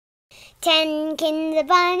10 Kinder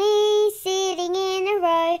Bunnies sitting in a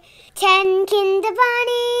row. 10 Kinder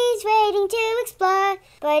Bunnies waiting to explode.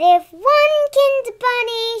 But if one Kinder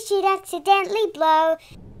Bunny should accidentally blow,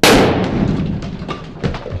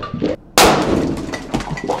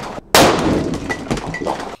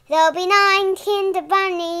 there'll be 9 Kinder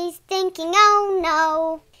Bunnies thinking, oh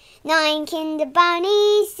no. 9 Kinder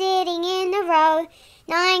Bunnies sitting in a row.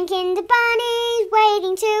 9 Kinder Bunnies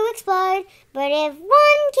waiting to explode. But if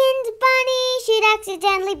one Kinder Bunny should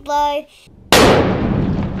accidentally blow,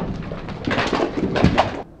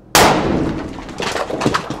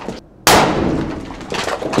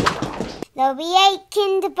 there'll be 8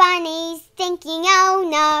 Kinder Bunnies thinking, oh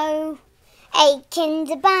no. 8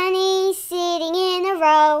 Kinder Bunnies sitting in a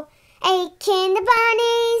row. 8 Kinder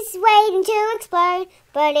Bunnies waiting to explode.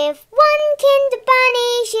 But if one Kinder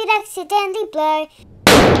Bunny should accidentally blow,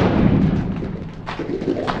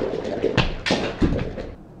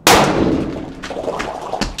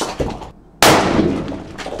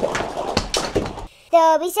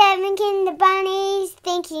 there'll be 7 Kinder Bunnies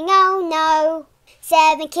thinking, oh no.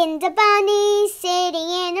 7 Kinder Bunnies sitting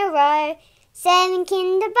in a row. 7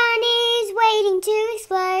 Kinder Bunnies waiting to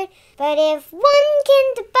explode. But if one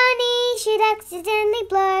Kinder Bunny should accidentally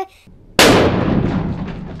blow,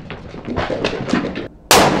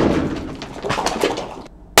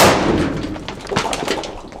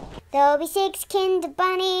 there'll be 6 Kinder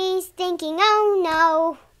Bunnies thinking, oh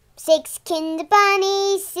no. 6 Kinder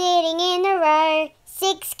Bunnies sitting in a row.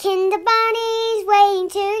 6 Kinder Bunnies waiting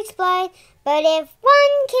to explode. But if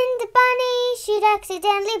one Kinder Bunny should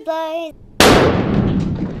accidentally blow,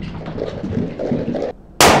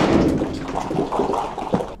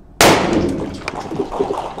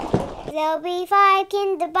 there'll be 5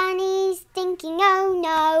 Kinder Bunnies thinking, oh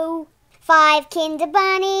no. 5 Kinder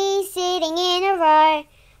Bunnies sitting in a row.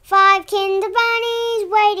 5 Kinder Bunnies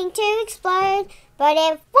waiting to explode. But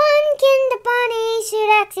if one Kinder Bunny should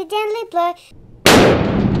accidentally blow,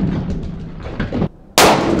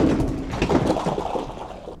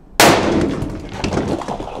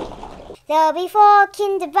 there'll be 4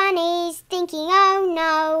 Kinder Bunnies thinking, oh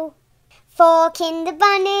no. 4 Kinder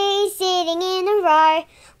Bunnies sitting in a row.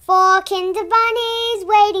 4 Kinder Bunnies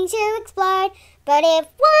waiting to explode. But if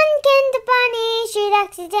one Kinder Bunny should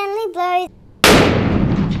accidentally blow,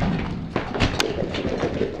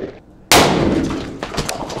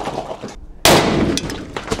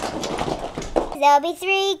 there'll be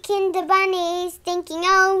 3 Kinder Bunnies thinking,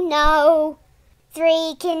 oh no.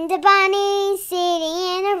 3 Kinder Bunnies sitting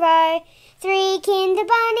in a row. 3 Kinder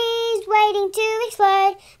Bunnies waiting to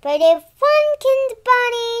explode. But if one Kinder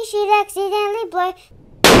Bunny should accidentally blow,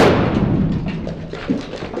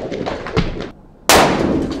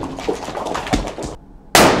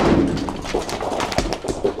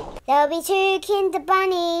 there'll be 2 Kinder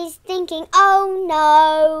Bunnies thinking, oh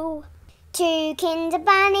no. 2 Kinder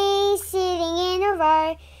Bunnies sitting in a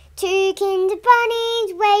row. 2 Kinder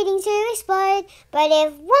Bunnies waiting to explode. But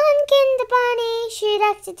if one Kinder Bunny should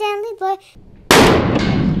accidentally blow,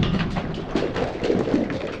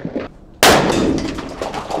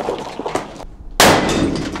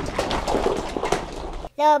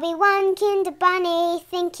 there'll be 1 Kinder Bunny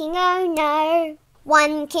thinking, oh no.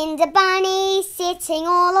 1 Kinder Bunny sitting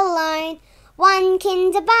all alone. 1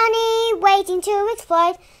 Kinder Bunny waiting to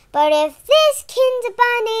explode. But if this Kinder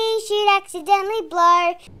Bunny should accidentally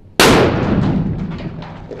blow,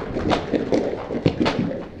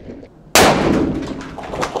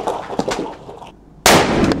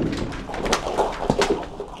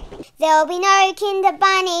 there'll be no Kinder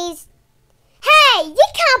Bunnies. Hey, you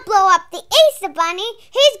can't blow up the Easter Bunny.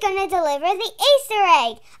 Who's gonna deliver the Easter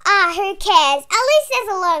egg? Ah, who cares? At least there's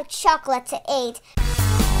a lot of chocolate to eat.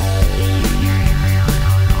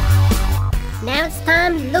 Now it's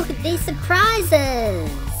time to look at these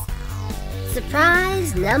surprises.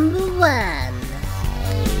 Surprise number 1.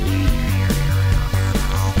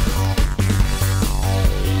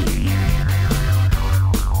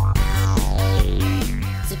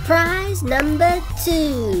 Surprise number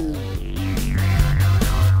 2.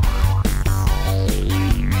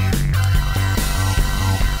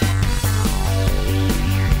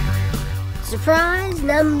 Surprise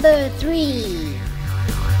number 3.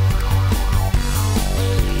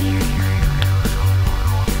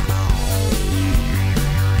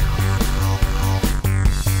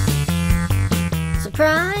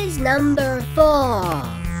 Surprise number 4.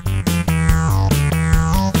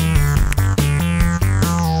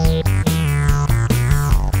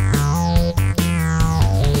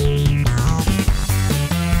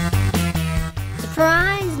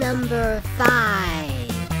 Surprise number 5.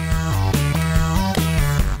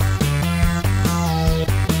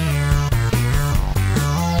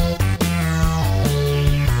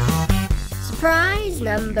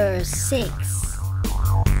 number 6.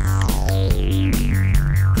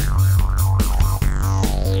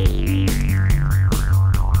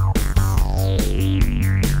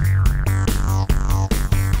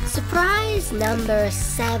 Surprise number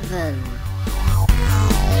 7.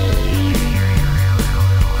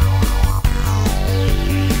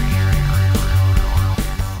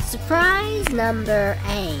 Surprise number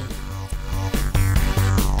 8.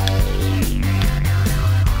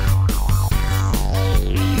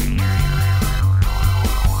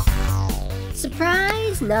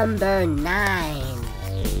 Surprise number 9.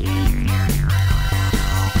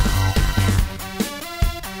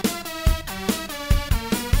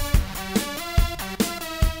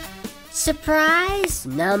 Surprise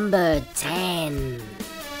number 10.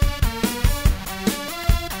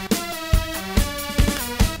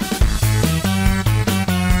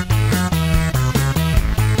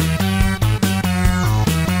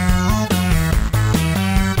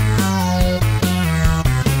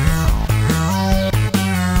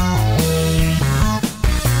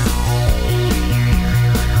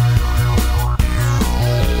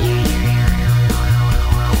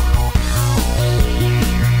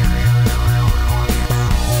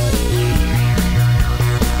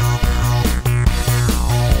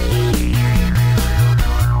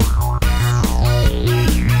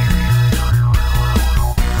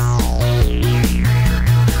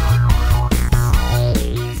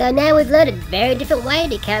 So now we've learned a very different way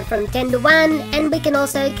to count from 10 to 1, and we can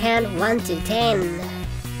also count 1 to 10.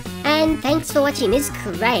 And thanks for watching this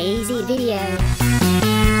crazy video.